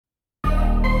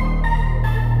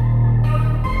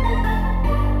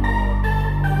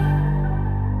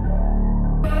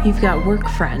You've got work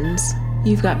friends,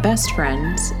 you've got best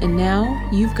friends, and now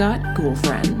you've got ghoul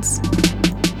friends.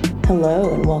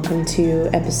 Hello, and welcome to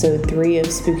episode 3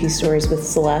 of Spooky Stories with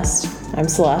Celeste. I'm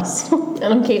Celeste. And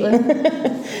I'm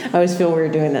Caitlin. I always feel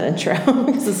weird doing that intro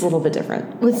because it's a little bit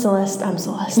different. With Celeste, I'm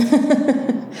Celeste.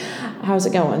 How's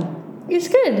it going? It's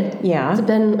good. Yeah. It's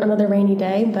been another rainy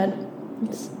day, but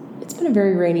It's been a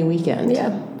very rainy weekend.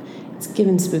 Yeah. It's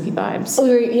given spooky vibes.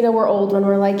 We're old when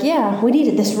we're like, yeah, we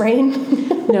needed this rain.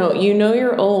 No, you know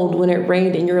you're old when it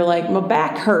rained and you're like, my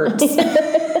back hurts.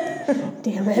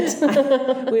 Damn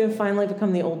it. We have finally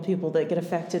become the old people that get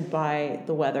affected by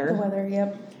the weather. The weather,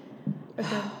 yep.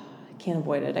 Okay. Can't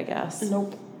avoid it, I guess.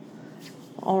 Nope.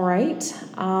 All right.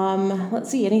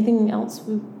 Let's see. Anything else?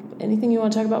 Anything you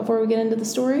want to talk about before we get into the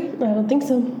story? I don't think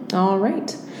so. All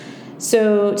right.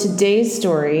 So today's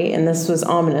story, and this was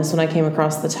ominous when I came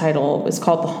across the title, is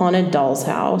called The Haunted Doll's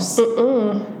House.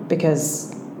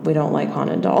 Because we don't like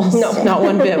haunted dolls. No. Not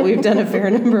one bit. We've done a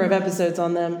fair number of episodes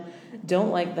on them.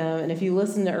 Don't like them. And if you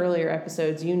listen to earlier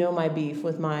episodes, you know my beef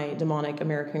with my demonic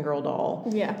American Girl doll.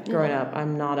 Yeah. Growing up,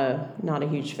 I'm not a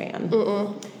huge fan.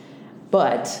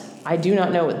 But I do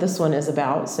not know what this one is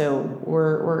about, so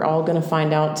we're all going to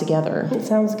find out together. It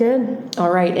sounds good.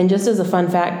 All right, and just as a fun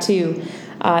fact, too,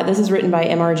 this is written by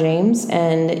M.R. James,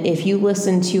 and if you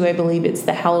listen to, I believe it's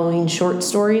the Halloween Short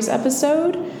Stories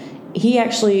episode,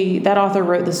 that author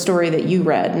wrote the story that you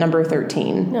read, number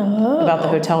 13, about the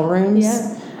hotel rooms.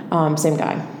 Yeah. Same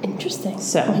guy. Interesting.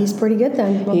 So well, he's pretty good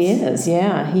then. He is.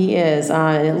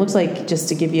 And it looks like, just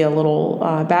to give you a little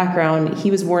background,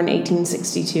 he was born in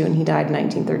 1862 and he died in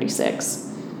 1936.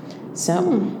 So,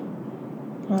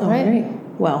 All right.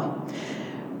 Well,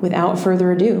 without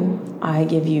further ado, I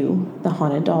give you The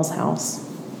Haunted Doll's House.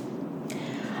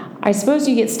 I suppose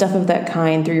you get stuff of that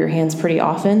kind through your hands pretty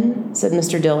often, said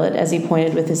Mr. Dillett as he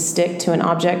pointed with his stick to an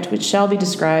object which shall be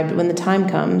described when the time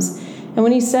comes. And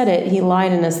when he said it, he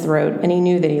lied in his throat, and he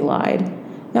knew that he lied.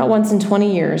 Not once in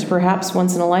 20 years, perhaps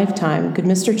once in a lifetime, could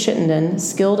Mr. Chittenden,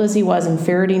 skilled as he was in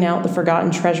ferreting out the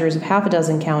forgotten treasures of half a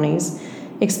dozen counties,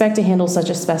 expect to handle such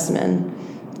a specimen.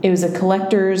 It was a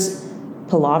collector's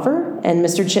palaver, and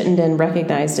Mr. Chittenden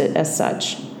recognized it as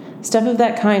such. Stuff of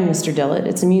that kind, Mr. Dillett.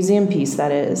 It's a museum piece,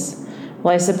 that is.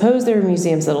 Well, I suppose there are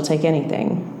museums that'll take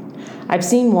anything. I've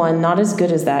seen one not as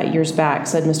good as that years back,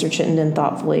 said Mr. Chittenden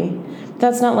thoughtfully.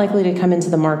 That's not likely to come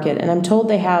into the market, and I'm told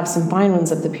they have some fine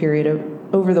ones of the period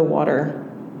over the water.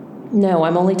 No,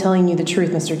 I'm only telling you the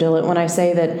truth, Mr. Dillett, when I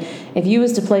say that if you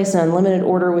was to place an unlimited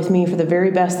order with me for the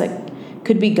very best that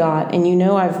could be got, and you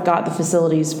know I've got the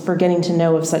facilities for getting to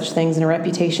know of such things and a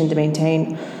reputation to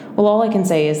maintain, well, all I can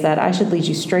say is that I should lead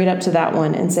you straight up to that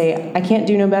one and say, I can't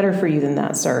do no better for you than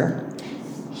that, sir.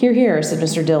 Hear, hear, said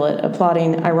Mr. Dillett,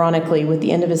 applauding ironically with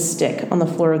the end of his stick on the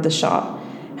floor of the shop.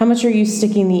 How much are you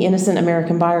sticking the innocent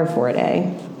American buyer for it,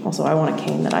 eh? Also, I want a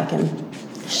cane that I can...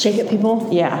 Shake at people?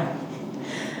 Yeah.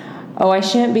 Oh, I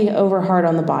shan't be over hard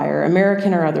on the buyer,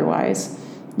 American or otherwise.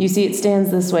 You see, it stands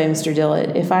this way, Mr.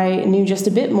 Dillett. If I knew just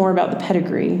a bit more about the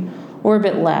pedigree, or a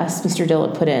bit less, Mr.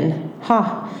 Dillett put in.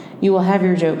 Ha! You will have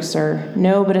your joke, sir.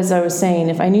 No, but as I was saying,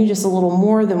 if I knew just a little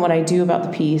more than what I do about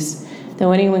the piece...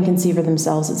 Though anyone can see for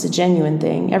themselves it's a genuine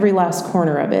thing, every last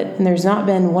corner of it, and there's not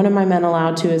been one of my men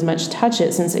allowed to as much touch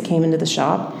it since it came into the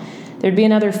shop, there'd be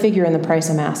another figure in the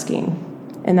price I'm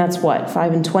asking. And that's what,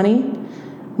 5 and 20?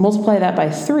 Multiply that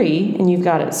by 3, and you've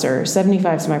got it, sir.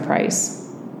 75's my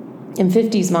price. And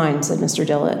 50's mine, said Mr.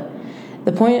 Dillett.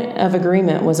 The point of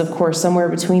agreement was, of course, somewhere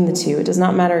between the two. It does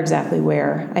not matter exactly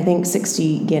where. I think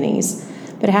 60 guineas.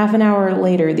 But half an hour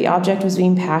later, the object was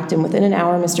being packed, and within an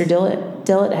hour, Mr. Dillett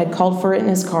had called for it in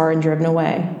his car and driven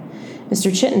away.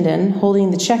 Mr. Chittenden,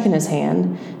 holding the check in his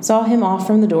hand, saw him off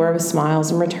from the door with smiles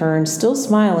and returned, still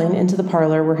smiling, into the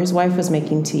parlor where his wife was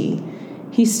making tea.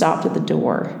 He stopped at the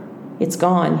door. It's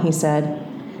gone, he said.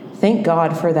 Thank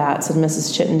God for that, said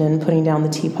Mrs. Chittenden, putting down the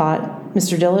teapot.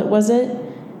 Mr. Dillett, was it?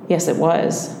 Yes, it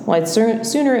was. Well, I'd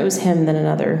sooner it was him than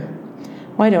another.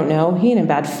 Well, I don't know. He ain't a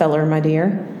bad feller, my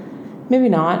dear. Maybe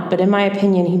not, but in my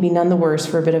opinion, he'd be none the worse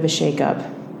for a bit of a shake-up.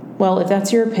 Well, if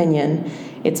that's your opinion,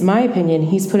 it's my opinion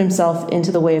he's put himself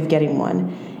into the way of getting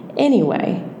one.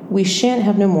 Anyway, we shan't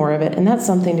have no more of it, and that's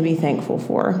something to be thankful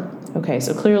for. Okay,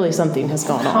 so clearly something has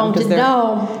gone on, because they're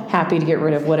happy to get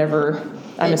rid of whatever,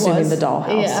 I'm assuming the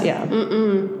dollhouse. Yeah.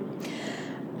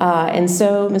 And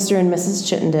so Mr. and Mrs.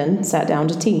 Chittenden sat down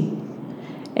to tea.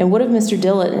 And what of Mr.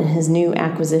 Dillett and his new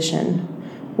acquisition?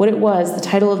 What it was, the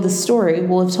title of the story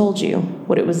will have told you.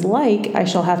 What it was like, I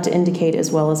shall have to indicate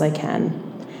as well as I can.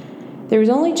 There was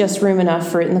only just room enough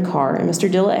for it in the car, and Mr.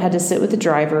 Dillett had to sit with the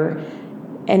driver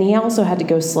And he also had to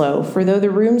go slow, for though the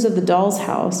rooms of the doll's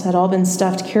house had all been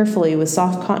stuffed carefully with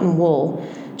soft cotton wool,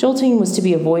 jolting was to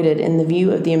be avoided in the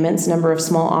view of the immense number of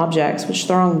small objects which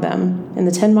thronged them, and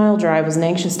the 10-mile drive was an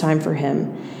anxious time for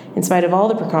him, in spite of all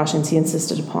the precautions he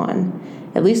insisted upon.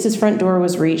 At least his front door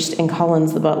was reached, and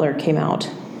Collins, the butler, came out.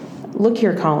 "Look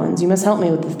here, Collins, you must help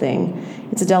me with the thing.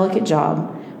 It's a delicate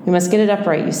job. We must get it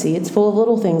upright, you see. It's full of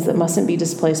little things that mustn't be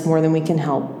displaced more than we can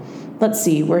help. Let's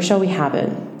see, where shall we have it?"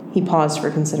 He paused for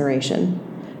consideration.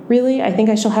 "Really, I think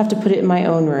I shall have to put it in my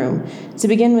own room. To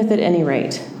begin with, at any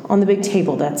rate. On the big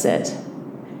table, that's it."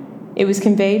 It was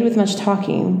conveyed with much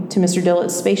talking to Mr.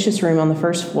 Dillett's spacious room on the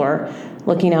first floor,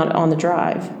 looking out on the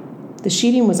drive. The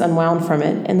sheeting was unwound from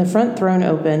it, and the front thrown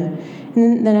open, and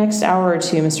in the next hour or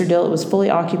two Mr. Dillett was fully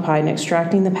occupied in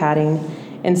extracting the padding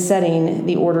and setting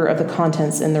the order of the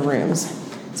contents in the rooms.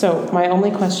 So my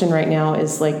only question right now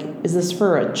is, is this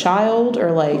for a child,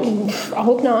 or I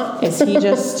hope not. is he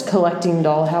just collecting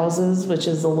doll houses, which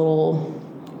is a little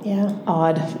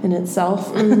odd in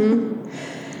itself? Mm-hmm.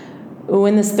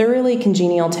 When this thoroughly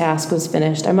congenial task was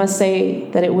finished, I must say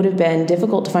that it would have been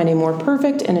difficult to find a more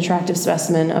perfect and attractive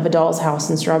specimen of a doll's house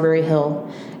in Strawberry Hill,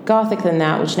 Gothic than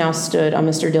that which now stood on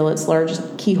Mr. Dillett's large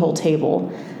keyhole table,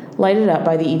 lighted up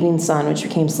by the evening sun which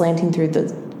came slanting through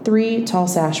the 3 tall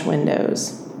sash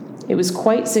windows. It was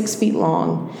quite 6 feet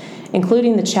long,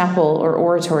 including the chapel or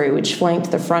oratory which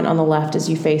flanked the front on the left as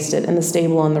you faced it, and the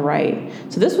stable on the right.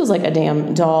 So this was like a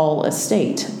damn doll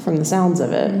estate from the sounds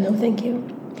of it. No, thank you.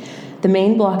 The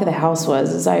main block of the house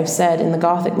was, as I have said, in the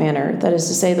Gothic manner. That is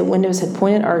to say, the windows had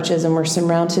pointed arches and were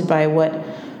surmounted by what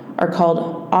are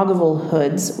called ogival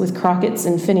hoods, with crockets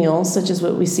and finials, such as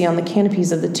what we see on the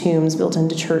canopies of the tombs built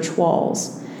into church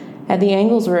walls. At the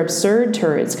angles were absurd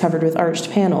turrets covered with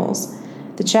arched panels.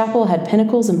 The chapel had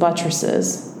pinnacles and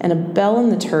buttresses, and a bell in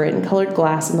the turret and colored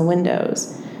glass in the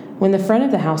windows. When the front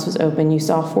of the house was open, you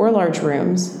saw 4 large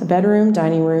rooms, a bedroom,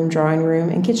 dining room, drawing room,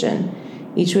 and kitchen,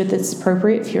 each with its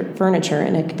appropriate furniture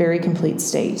in a very complete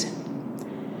state.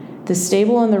 The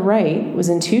stable on the right was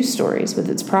in 2 stories, with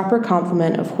its proper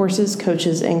complement of horses,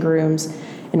 coaches, and grooms,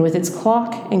 and with its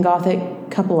clock and Gothic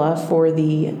cupola for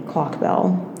the clock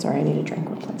bell. Sorry, I need a drink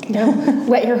real quick. No,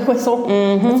 wet your whistle.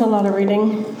 Mm-hmm. That's a lot of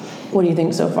reading. What do you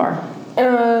think so far?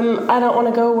 I don't want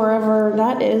to go wherever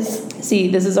that is. See,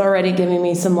 this is already giving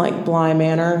me some Bly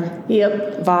Manor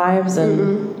vibes,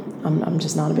 and I'm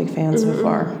just not a big fan so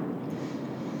far.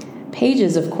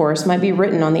 Pages, of course, might be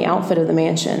written on the outfit of the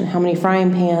mansion. How many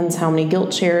frying pans, how many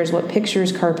gilt chairs, what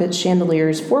pictures, carpets,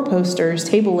 chandeliers, 4 posters,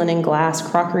 table linen, glass,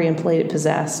 crockery, and plate it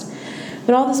possessed.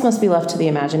 But all this must be left to the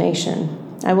imagination.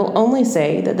 I will only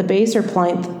say that the base or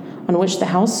plinth on which the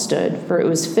house stood, for it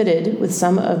was fitted with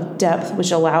some of depth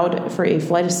which allowed for a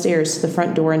flight of stairs to the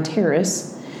front door and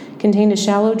terrace, contained a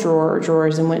shallow drawer or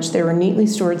drawers in which there were neatly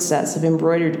stored sets of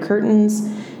embroidered curtains,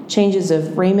 changes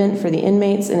of raiment for the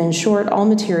inmates, and in short, all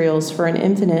materials for an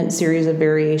infinite series of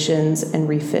variations and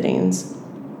refittings.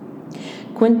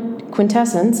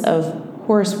 Quintessence of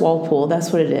Horace Walpole,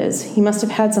 that's what it is. He must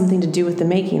have had something to do with the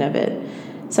making of it.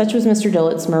 Such was Mr.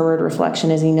 Dillett's murmured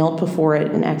reflection as he knelt before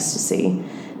it in ecstasy.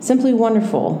 Simply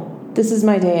wonderful. This is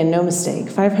my day and no mistake.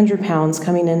 £500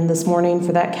 coming in this morning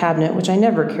for that cabinet, which I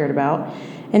never cared about,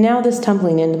 and now this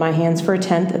tumbling into my hands for a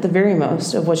tenth at the very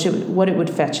most of what it would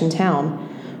fetch in town.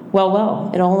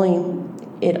 Well,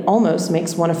 it almost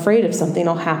makes one afraid of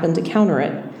something'll happen to counter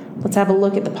it. Let's have a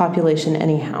look at the population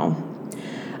anyhow.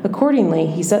 Accordingly,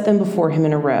 he set them before him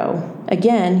in a row.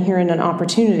 Again, herein an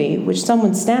opportunity, which some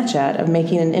would snatch at, of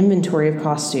making an inventory of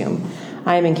costume.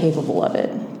 I am incapable of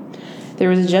it. There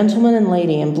was a gentleman and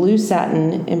lady in blue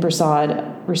satin and brassard,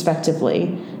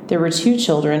 respectively. There were 2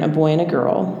 children, a boy and a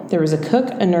girl. There was a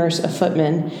cook, a nurse, a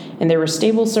footman, and there were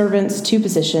stable servants, 2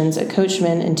 positions, a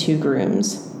coachman, and 2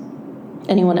 grooms.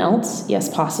 Anyone else? Yes,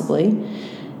 possibly.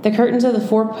 The curtains of the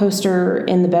 4-poster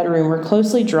in the bedroom were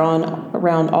closely drawn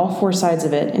around all 4 sides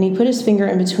of it, and he put his finger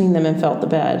in between them and felt the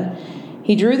bed.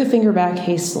 He drew the finger back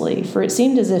hastily, for it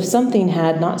seemed as if something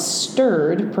had not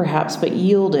stirred, perhaps, but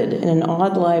yielded in an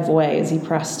odd live way as he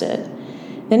pressed it.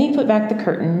 Then he put back the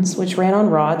curtains, which ran on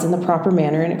rods in the proper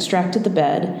manner, and extracted the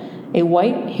bed, a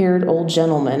white-haired old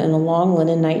gentleman in a long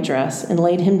linen nightdress, and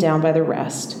laid him down by the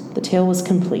rest. The tale was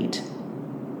complete.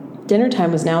 Dinner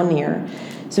time was now near,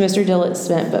 so Mr. Dillett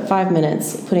spent but 5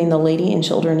 minutes putting the lady and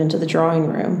children into the drawing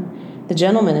room, the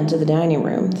gentleman into the dining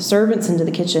room, the servants into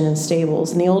the kitchen and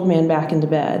stables, and the old man back into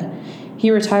bed. He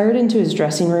retired into his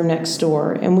dressing room next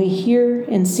door, and we hear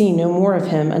and see no more of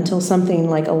him until something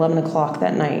like 11 o'clock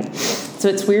that night. So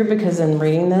it's weird because in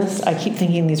reading this, I keep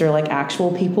thinking these are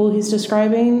actual people he's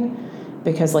describing,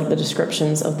 because like the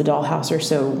descriptions of the dollhouse are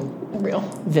so Real.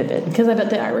 vivid. Because I bet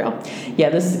they are real. Yeah,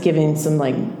 this is giving some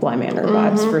like Bly Manor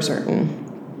vibes for certain.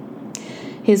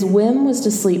 His whim was to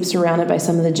sleep surrounded by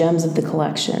some of the gems of the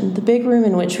collection. The big room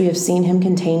in which we have seen him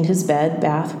contained his bed,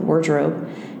 bath, wardrobe,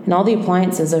 and all the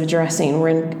appliances of dressing were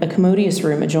in a commodious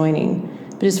room adjoining.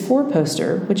 But his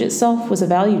four-poster, which itself was a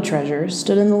valued treasure,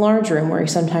 stood in the large room where he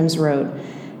sometimes wrote,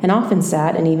 and often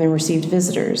sat and even received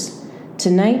visitors.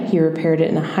 Tonight he repaired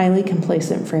it in a highly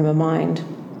complacent frame of mind.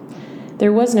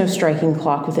 There was no striking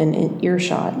clock within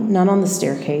earshot, none on the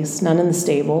staircase, none in the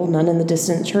stable, none in the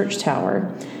distant church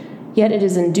tower. Yet it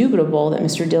is indubitable that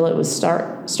Mr. Dillett was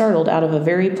startled out of a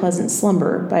very pleasant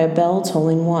slumber by a bell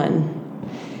tolling 1.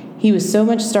 He was so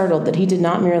much startled that he did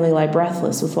not merely lie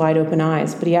breathless with wide-open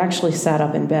eyes, but he actually sat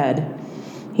up in bed.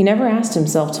 He never asked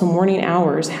himself till morning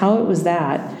hours how it was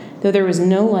that, though there was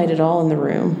no light at all in the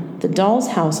room, the doll's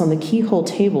house on the keyhole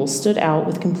table stood out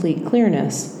with complete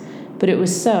clearness. But it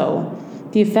was so.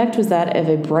 The effect was that of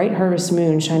a bright harvest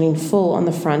moon shining full on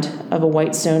the front of a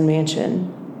white stone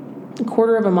mansion. A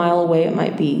quarter of a mile away it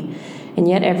might be, and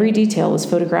yet every detail was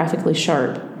photographically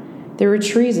sharp. There were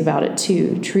trees about it,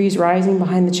 too, trees rising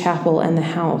behind the chapel and the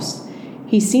house.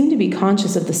 He seemed to be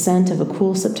conscious of the scent of a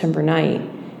cool September night.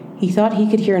 He thought he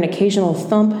could hear an occasional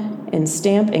thump and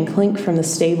stamp and clink from the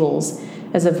stables,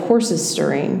 as of horses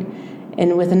stirring,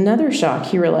 and with another shock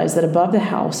he realized that above the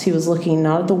house he was looking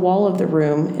not at the wall of the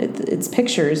room, its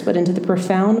pictures, but into the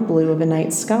profound blue of a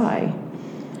night sky.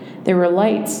 There were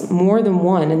lights, more than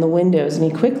one, in the windows, and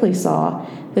he quickly saw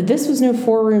that this was no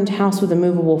four-roomed house with a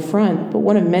movable front, but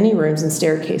one of many rooms and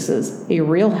staircases, a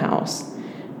real house,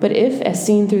 but if as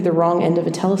seen through the wrong end of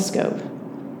a telescope.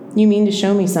 "You mean to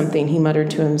show me something," he muttered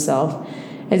to himself,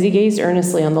 as he gazed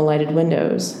earnestly on the lighted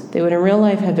windows. They would in real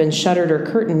life have been shuttered or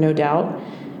curtained, no doubt,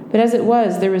 but as it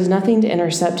was, there was nothing to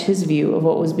intercept his view of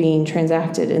what was being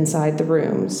transacted inside the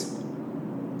rooms.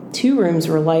 2 rooms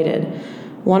were lighted,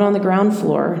 one on the ground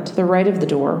floor, to the right of the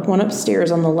door, one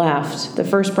upstairs on the left, the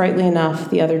first brightly enough,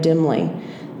 the other dimly.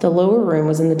 The lower room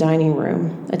was in the dining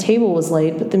room. A table was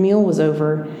laid, but the meal was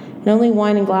over, and only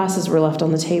wine and glasses were left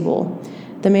on the table.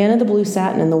 The man in the blue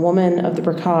satin and the woman of the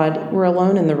brocade were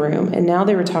alone in the room, and now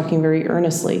they were talking very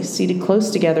earnestly, seated close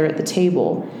together at the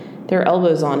table, their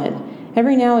elbows on it,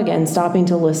 every now and again stopping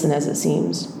to listen, as it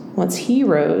seems. Once he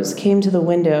rose, came to the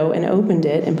window, and opened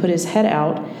it, and put his head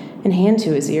out and hand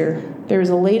to his ear. There was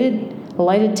a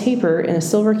lighted taper and a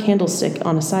silver candlestick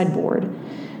on a sideboard.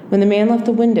 When the man left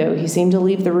the window, he seemed to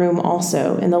leave the room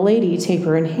also, and the lady,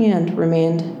 taper in hand,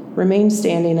 remained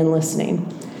standing and listening.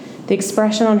 The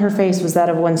expression on her face was that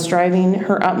of one striving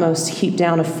her utmost to keep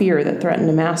down a fear that threatened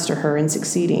to master her in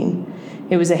succeeding.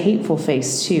 It was a hateful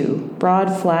face, too,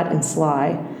 broad, flat, and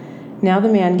sly. Now the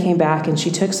man came back, and she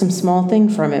took some small thing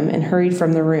from him and hurried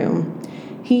from the room.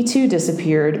 He, too,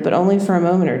 disappeared, but only for a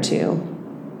moment or two.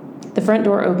 The front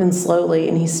door opened slowly,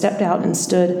 and he stepped out and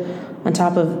stood on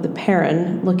top of the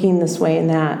perron, looking this way and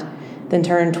that, then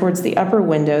turned towards the upper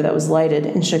window that was lighted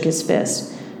and shook his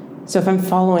fist. So if I'm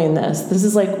following this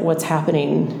is like what's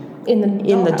happening in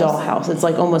the dollhouse. It's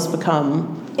like almost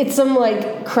become... It's some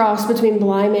like cross between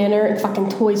Bly Manor and fucking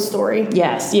Toy Story.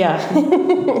 Yes, yeah.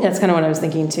 That's kind of what I was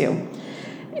thinking too.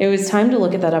 It was time to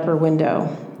look at that upper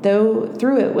window. Though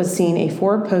through it was seen a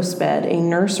 4-post bed, a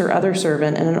nurse or other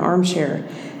servant, and an armchair,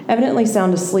 evidently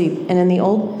sound asleep, and in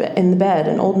the bed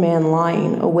an old man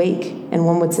lying, awake, and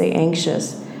one would say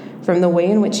anxious, from the way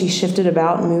in which he shifted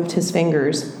about and moved his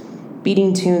fingers,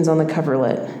 beating tunes on the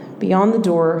coverlet. Beyond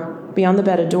the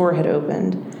bed a door had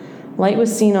opened. Light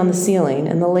was seen on the ceiling,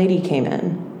 and the lady came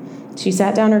in. She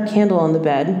sat down her candle on the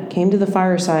bed, came to the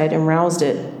fireside, and roused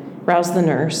the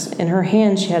nurse. In her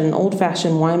hand she had an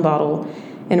old-fashioned wine bottle,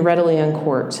 and readily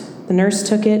uncorked. The nurse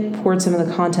took it, poured some of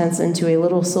the contents into a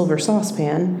little silver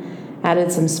saucepan,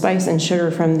 added some spice and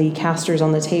sugar from the castors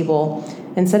on the table,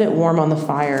 and set it warm on the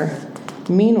fire.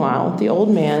 Meanwhile, the old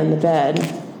man in the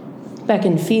bed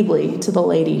beckoned feebly to the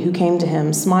lady, who came to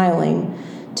him, smiling,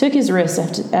 took his wrist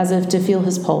as if to feel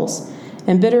his pulse,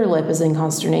 and bit her lip as in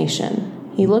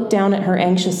consternation. He looked down at her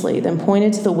anxiously, then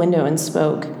pointed to the window and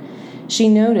spoke. She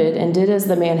noted and did as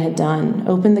the man had done,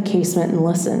 opened the casement and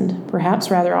listened, perhaps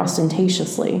rather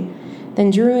ostentatiously,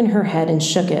 then drew in her head and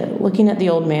shook it, looking at the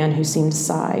old man, who seemed to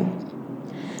sigh.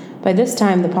 By this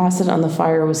time the posset on the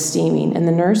fire was steaming, and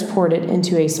the nurse poured it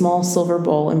into a small silver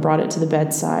bowl and brought it to the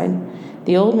bedside.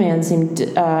 The old man seemed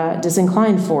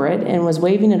disinclined for it and was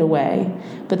waving it away,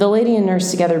 but the lady and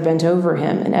nurse together bent over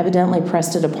him and evidently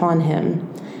pressed it upon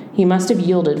him. He must have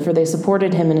yielded, for they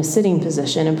supported him in a sitting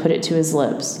position and put it to his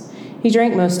lips. He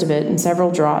drank most of it in several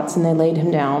draughts, and they laid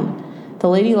him down. The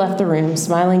lady left the room,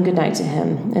 smiling goodnight to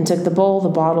him, and took the bowl, the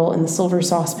bottle, and the silver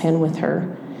saucepan with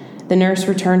her. The nurse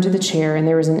returned to the chair, and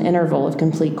there was an interval of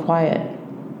complete quiet.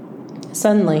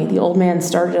 Suddenly, the old man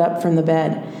started up from the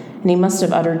bed, and he must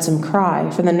have uttered some cry,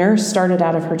 for the nurse started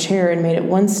out of her chair and made it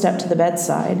one step to the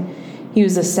bedside. He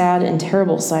was a sad and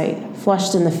terrible sight,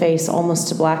 flushed in the face almost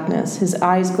to blackness, his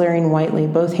eyes glaring whitely,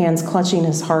 both hands clutching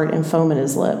his heart and foam at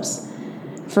his lips.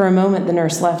 For a moment the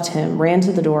nurse left him, ran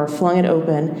to the door, flung it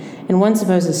open, and one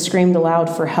supposes screamed aloud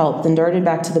for help, then darted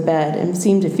back to the bed and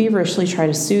seemed to feverishly try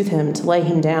to soothe him, to lay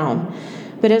him down.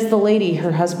 But as the lady,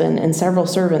 her husband, and several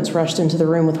servants rushed into the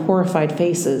room with horrified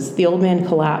faces, the old man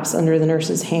collapsed under the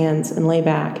nurse's hands and lay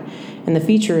back, and the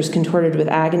features, contorted with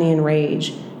agony and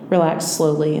rage, relaxed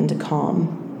slowly into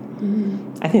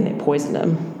calm. I think they poisoned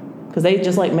him, because they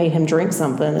just made him drink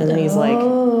something, and then he's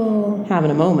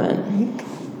having a moment.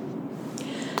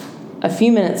 A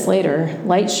few minutes later,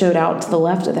 lights showed out to the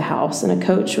left of the house, and a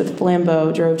coach with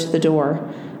flambeau drove to the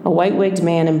door. A white-wigged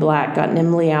man in black got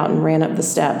nimbly out and ran up the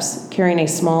steps, carrying a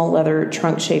small leather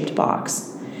trunk-shaped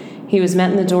box. He was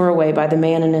met in the doorway by the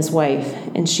man and his wife,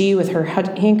 and she, with her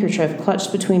handkerchief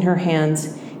clutched between her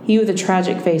hands, he with a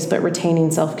tragic face but retaining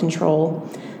self-control.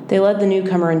 They led the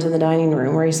newcomer into the dining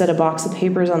room, where he set a box of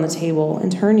papers on the table,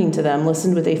 and turning to them,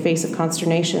 listened with a face of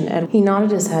consternation. He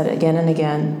nodded his head again and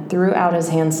again, threw out his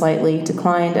hand slightly,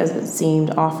 declined, as it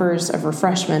seemed, offers of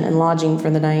refreshment and lodging for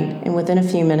the night, and within a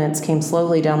few minutes came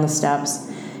slowly down the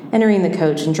steps, entering the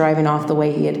coach and driving off the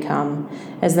way he had come.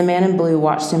 As the man in blue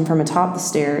watched him from atop the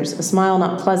stairs, a smile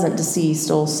not pleasant to see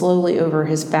stole slowly over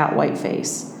his fat white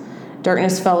face.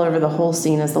 Darkness fell over the whole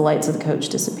scene as the lights of the coach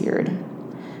disappeared.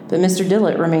 But Mr.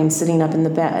 Dillett remained sitting up in the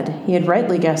bed. He had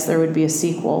rightly guessed there would be a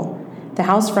sequel. The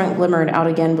house front glimmered out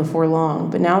again before long,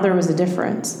 but now there was a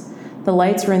difference. The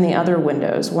lights were in the other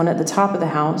windows, one at the top of the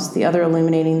house, the other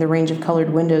illuminating the range of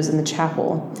colored windows in the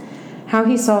chapel. How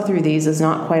he saw through these is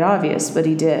not quite obvious, but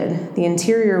he did. The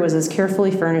interior was as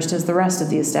carefully furnished as the rest of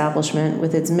the establishment,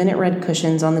 with its minute-red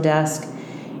cushions on the desk,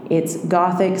 its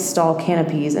Gothic stall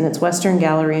canopies, and its western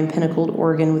gallery and pinnacled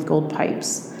organ with gold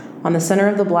pipes. On the center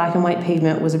of the black and white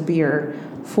pavement was a bier.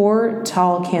 4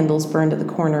 tall candles burned at the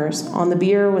corners. On the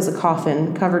bier was a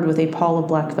coffin covered with a pall of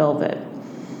black velvet.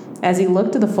 As he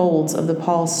looked, the folds of the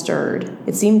pall stirred.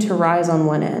 It seemed to rise on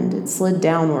one end. It slid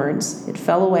downwards. It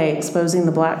fell away, exposing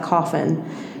the black coffin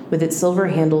with its silver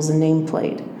handles and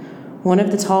nameplate. One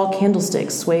of the tall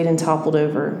candlesticks swayed and toppled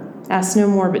over. Asked no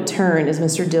more, but turned, as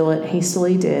Mr. Dillett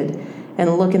hastily did,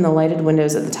 and look in the lighted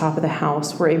windows at the top of the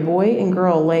house, where a boy and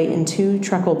girl lay in 2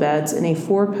 truckle beds, and a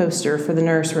 4-poster for the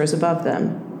nurse rose above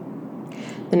them.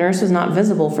 The nurse was not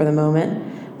visible for the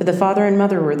moment, but the father and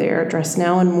mother were there, dressed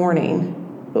now in mourning,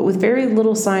 but with very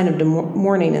little sign of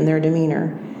mourning in their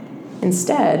demeanor.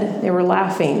 Instead, they were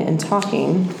laughing and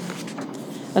talking,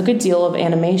 a good deal of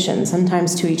animation,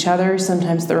 sometimes to each other,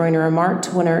 sometimes throwing a remark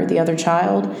to one or the other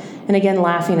child, and again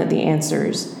laughing at the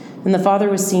answers. Then the father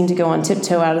was seen to go on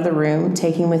tiptoe out of the room,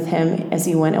 taking with him as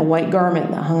he went a white garment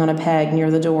that hung on a peg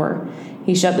near the door.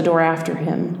 He shut the door after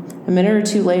him. A minute or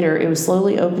two later, it was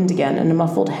slowly opened again, and a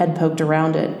muffled head poked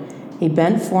around it. A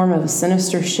bent form of a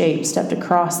sinister shape stepped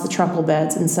across the truckle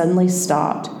beds and suddenly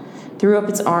stopped, threw up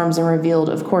its arms, and revealed,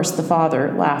 of course, the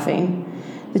father, laughing.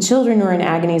 The children were in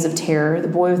agonies of terror, the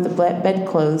boy with the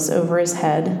bedclothes over his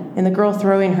head, and the girl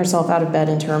throwing herself out of bed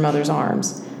into her mother's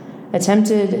arms.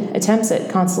 Attempts at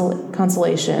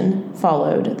consolation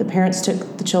followed. The parents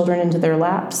took the children into their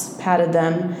laps, patted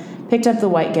them, picked up the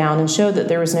white gown, and showed that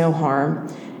there was no harm,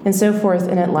 and so forth,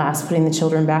 and at last, putting the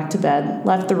children back to bed,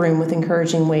 left the room with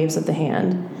encouraging waves of the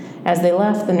hand. As they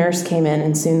left, the nurse came in,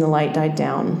 and soon the light died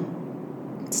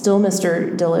down. Still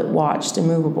Mr. Dillett watched,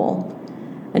 immovable.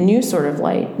 A new sort of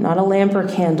light, not a lamp or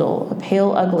candle, a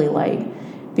pale, ugly light,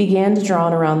 began to draw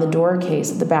around the door case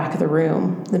at the back of the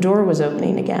room. The door was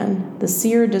opening again. The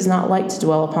seer does not like to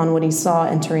dwell upon what he saw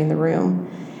entering the room.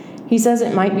 He says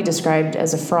it might be described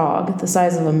as a frog, the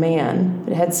size of a man,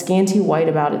 but it had scanty white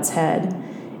about its head.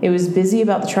 It was busy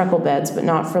about the truckle beds, but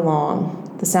not for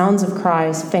long. The sounds of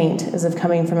cries, faint, as if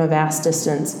coming from a vast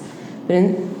distance, but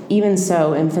even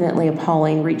so, infinitely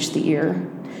appalling, reached the ear.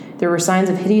 There were signs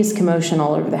of hideous commotion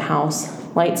all over the house.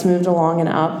 Lights moved along and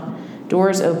up.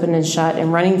 Doors opened and shut,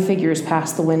 and running figures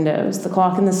passed the windows. The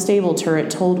clock in the stable turret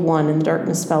told 1, and the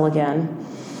darkness fell again.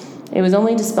 It was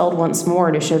only dispelled once more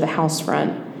to show the house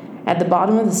front. At the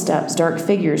bottom of the steps, dark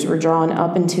figures were drawn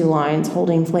up in 2 lines,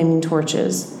 holding flaming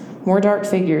torches. More dark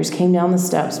figures came down the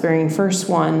steps, bearing first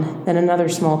one, then another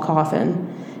small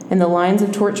coffin, and the lines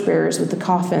of torchbearers with the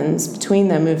coffins between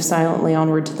them moved silently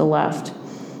onward to the left.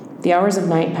 The hours of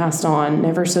night passed on,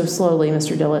 never so slowly,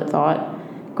 Mr. Dillett thought.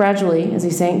 Gradually, as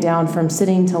he sank down from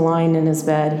sitting to lying in his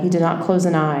bed, he did not close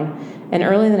an eye, and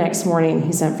early the next morning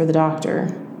he sent for the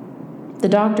doctor. The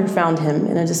doctor found him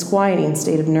in a disquieting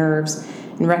state of nerves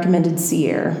and recommended sea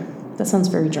air. That sounds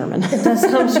very German. It does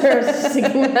sound sure.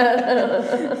 Thinking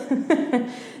that.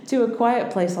 To a quiet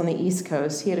place on the East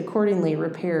Coast, he had accordingly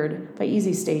repaired by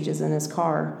easy stages in his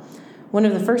car. One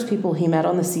of the first people he met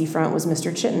on the seafront was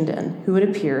Mr. Chittenden, who, it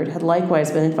appeared, had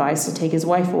likewise been advised to take his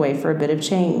wife away for a bit of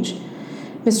change.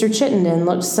 Mr. Chittenden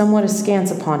looked somewhat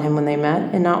askance upon him when they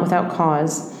met, and not without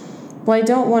cause. "Well, I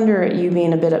don't wonder at you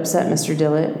being a bit upset, Mr.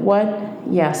 Dillett." "What?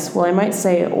 Yes, well, I might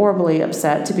say horribly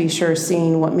upset, to be sure,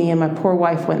 seeing what me and my poor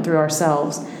wife went through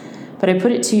ourselves. But I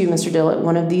put it to you, Mr. Dillett,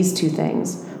 one of these two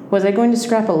things. Was I going to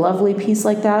scrap a lovely piece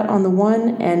like that on the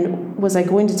one, and was I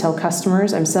going to tell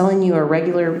customers I'm selling you a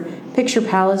regular picture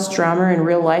palace drama in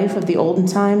real life of the olden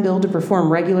time, billed to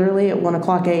perform regularly at 1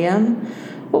 o'clock a.m.?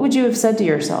 What would you have said to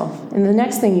yourself? And the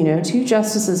next thing you know, 2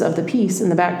 justices of the peace in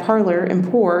the back parlor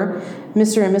and poor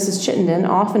Mr. and Mrs. Chittenden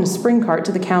off in a spring cart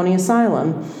to the county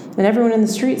asylum, and everyone in the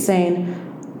street saying,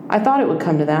 'I thought it would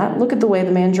come to that. Look at the way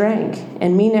the man drank.'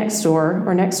 And me next door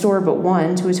but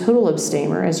one, to a total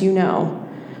abstainer, as you know.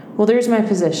 Well, there's my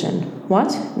position.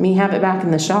 What? Me have it back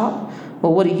in the shop?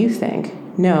 Well, what do you think?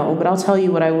 No, but I'll tell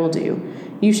you what I will do.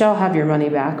 You shall have your money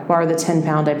back, bar the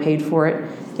 £10 I paid for it,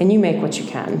 and you make what you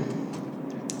can."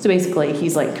 So basically,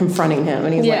 he's like confronting him,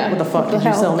 and he's like, "What the fuck did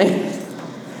you sell me?"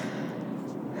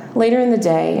 Later in the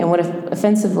day, in what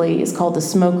offensively is called the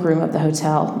smoke room of the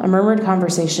hotel, a murmured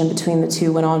conversation between the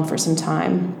two went on for some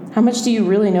time. "How much do you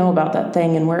really know about that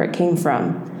thing and where it came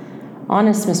from?"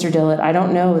 "Honest, Mr. Dillett, I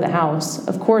don't know the house.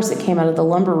 Of course, it came out of the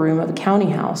lumber room of a county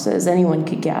house, as anyone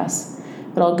could guess.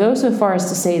 But I'll go so far as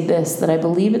to say this, that I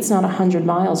believe it's not 100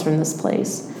 miles from this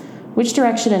place. Which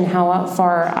direction and how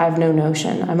far, I've no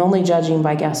notion. I'm only judging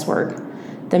by guesswork.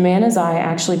 The man as I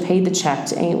actually paid the check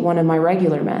to ain't one of my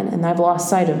regular men, and I've lost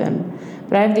sight of him.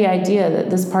 But I have the idea that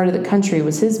this part of the country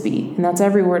was his beat, and that's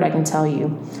every word I can tell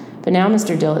you. But now,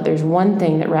 Mr. Dillett, there's one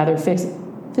thing that rather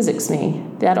physics me.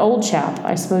 That old chap,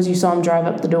 I suppose you saw him drive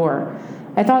up the door.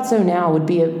 I thought so now would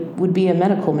be a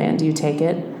medical man, do you take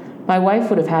it? My wife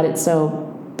would have had it so,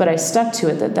 but I stuck to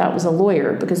it that was a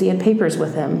lawyer, because he had papers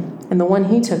with him, and the one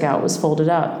he took out was folded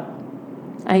up."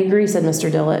 "I agree," said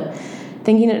Mr. Dillett.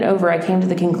 "Thinking it over, I came to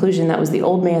the conclusion that was the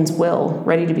old man's will,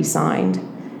 ready to be signed."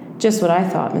 "Just what I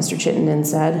thought," Mr. Chittenden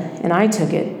said, "and I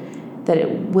took it that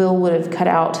it would have cut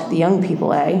out the young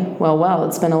people, eh? Well,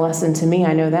 it's been a lesson to me,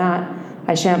 I know that.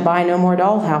 I shan't buy no more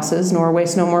doll houses, nor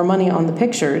waste no more money on the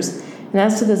pictures. And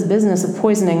as to this business of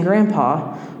poisoning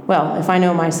Grandpa, well, if I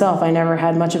know myself, I never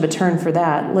had much of a turn for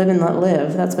that. Live and let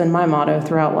live. That's been my motto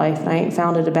throughout life, and I ain't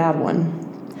found it a bad one."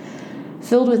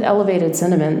 Filled with elevated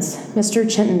sentiments, Mr.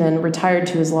 Chittenden retired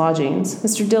to his lodgings.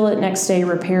 Mr. Dillett next day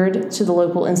repaired to the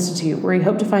local institute, where he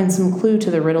hoped to find some clue to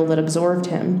the riddle that absorbed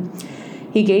him.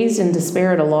 He gazed in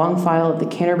despair at a long file of the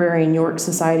Canterbury and York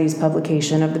Society's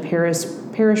publication of the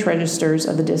parish registers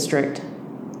of the district.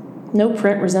 No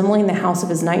print resembling the house of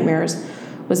his nightmares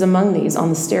was among these on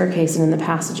the staircase and in the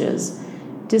passages.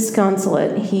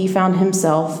 Disconsolate, he found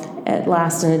himself at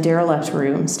last in a derelict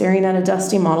room, staring at a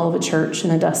dusty model of a church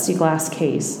in a dusty glass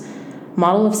case.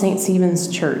 Model of St. Stephen's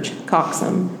Church,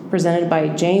 Coxham, presented by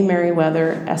J.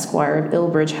 Merriweather, Esquire, of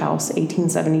Ilbridge House,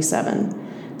 1877.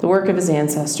 The work of his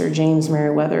ancestor, James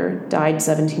Merriweather, died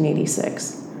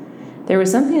 1786. There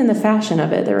was something in the fashion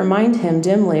of it that reminded him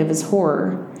dimly of his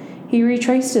horror. He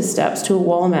retraced his steps to a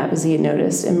wall map as he had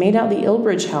noticed, and made out the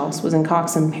Ilbridge House was in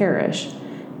Coxham Parish.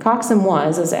 Coxham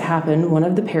was, as it happened, one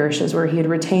of the parishes where he had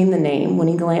retained the name when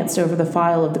he glanced over the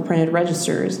file of the printed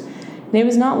registers, and it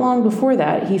was not long before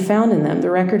that he found in them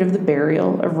the record of the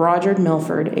burial of Roger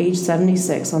Milford, aged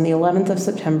 76, on the 11th of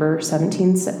September,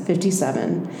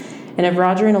 1757, and of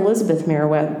Roger and Elizabeth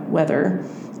Merriweather,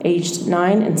 aged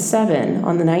 9 and 7,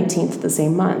 on the 19th of the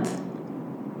same month.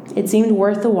 It seemed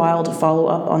worth the while to follow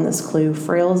up on this clue,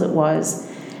 frail as it was,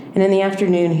 and in the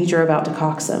afternoon he drove out to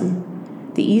Coxham.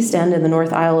 The east end and the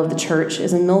north aisle of the church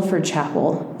is a Milford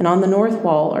chapel, and on the north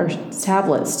wall are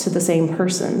tablets to the same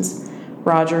persons.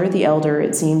 Roger, the elder,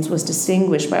 it seems, was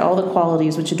distinguished by all the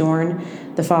qualities which adorn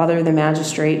the father, the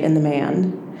magistrate, and the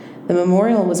man. The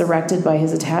memorial was erected by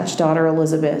his attached daughter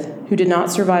Elizabeth, who did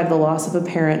not survive the loss of a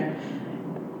parent,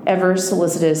 ever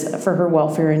solicitous for her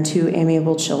welfare, and 2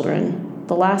 amiable children.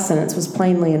 The last sentence was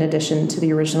plainly an addition to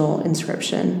the original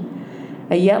inscription.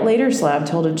 A yet later slab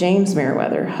told of James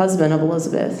Merriweather, husband of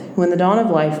Elizabeth, who in the dawn of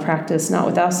life practiced, not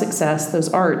without success, those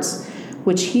arts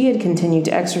which he had continued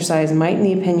to exercise might, in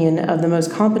the opinion of the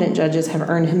most competent judges, have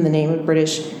earned him the name of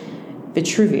British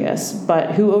Vitruvius,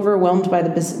 but who, overwhelmed by the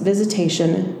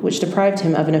visitation which deprived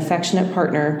him of an affectionate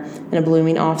partner and a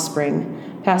blooming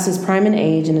offspring, passed his prime in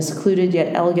age in a secluded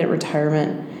yet elegant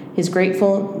retirement. His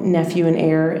grateful nephew and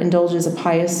heir indulges a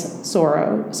pious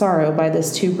sorrow by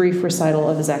this too brief recital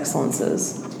of his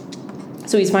excellences.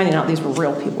 So he's finding out these were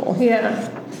real people. Yeah,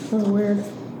 that was weird.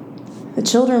 The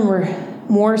children were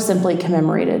more simply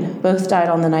commemorated. Both died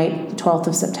on the night, 12th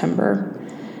of September.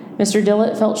 Mr.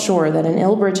 Dillett felt sure that in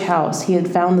Ilbridge House he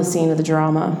had found the scene of the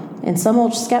drama. In some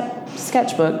old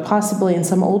sketchbook, possibly in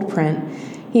some old print,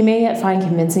 he may yet find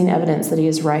convincing evidence that he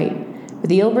is right. But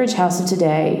the Ilbridge House of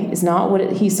today is not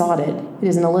what he sought it. It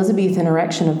is an Elizabethan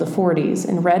erection of the 40s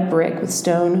in red brick with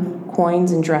stone,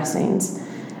 quoins, and dressings.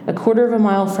 A quarter of a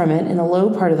mile from it, in a low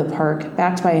part of the park,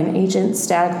 backed by an ancient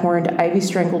stag-horned,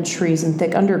 ivy-strangled trees and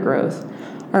thick undergrowth,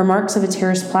 are marks of a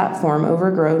terraced platform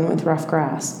overgrown with rough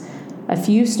grass. A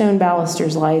few stone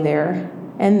balusters lie there,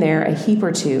 and there a heap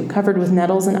or two, covered with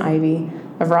nettles and ivy,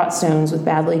 of wrought stones with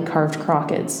badly carved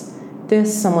crockets.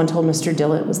 This, someone told Mr.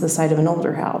 Dillett, was the site of an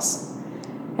older house.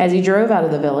 As he drove out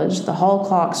of the village, the hall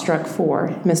clock struck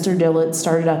 4. Mr. Dillett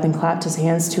started up and clapped his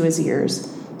hands to his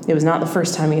ears. It was not the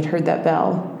first time he had heard that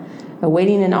bell.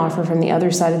 Awaiting an offer from the other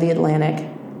side of the Atlantic,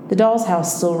 the doll's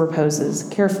house still reposes,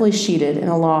 carefully sheeted in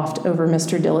a loft over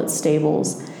Mr. Dillett's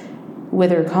stables,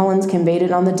 whither Collins conveyed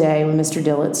it on the day when Mr.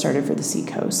 Dillett started for the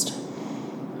seacoast.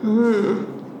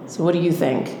 So what do you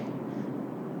think?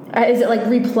 Is it like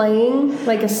replaying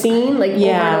like a scene, like over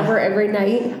and over every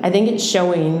night? I think it's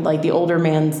showing like the older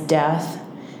man's death,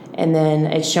 and then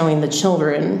it's showing the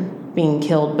children being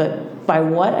killed, but by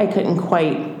what I couldn't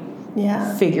quite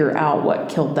figure out what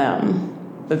killed them.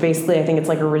 But basically I think it's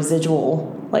like a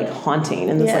residual like haunting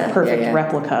and this like perfect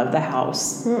replica of the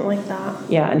house. I don't like that.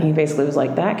 Yeah, and he basically was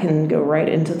like, that can go right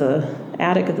into the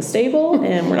attic of the stable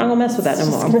and we're not gonna mess with that no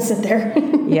more. It's just gonna sit there.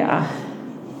 Yeah.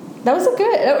 That was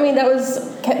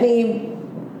kept me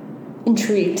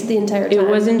intrigued the entire time. It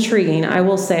was intriguing. I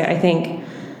will say, I think,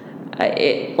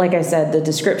 like I said, the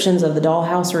descriptions of the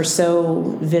dollhouse were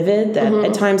so vivid that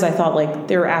at times I thought like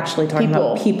they were actually talking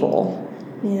about people.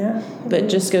 Yeah. But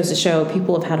just goes to show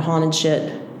people have had haunted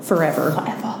shit forever.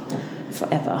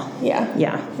 Forever. Yeah.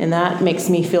 Yeah. And that makes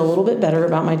me feel a little bit better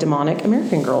about my demonic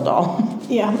American Girl doll.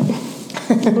 Yeah.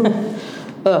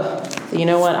 Ugh. You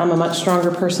know what? I'm a much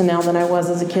stronger person now than I was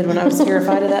as a kid when I was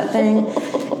terrified of that thing.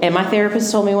 And my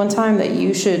therapist told me one time that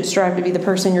you should strive to be the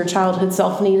person your childhood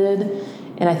self needed.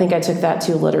 And I think I took that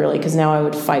too literally, because now I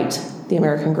would fight the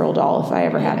American Girl doll if I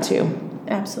ever had to.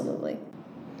 Absolutely.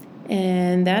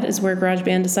 And that is where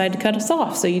GarageBand decided to cut us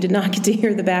off. So you did not get to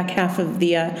hear the back half of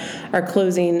our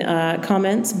closing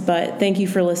comments. But thank you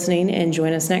for listening, and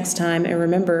join us next time. And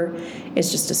remember,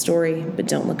 it's just a story, but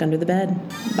don't look under the bed.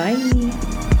 Bye.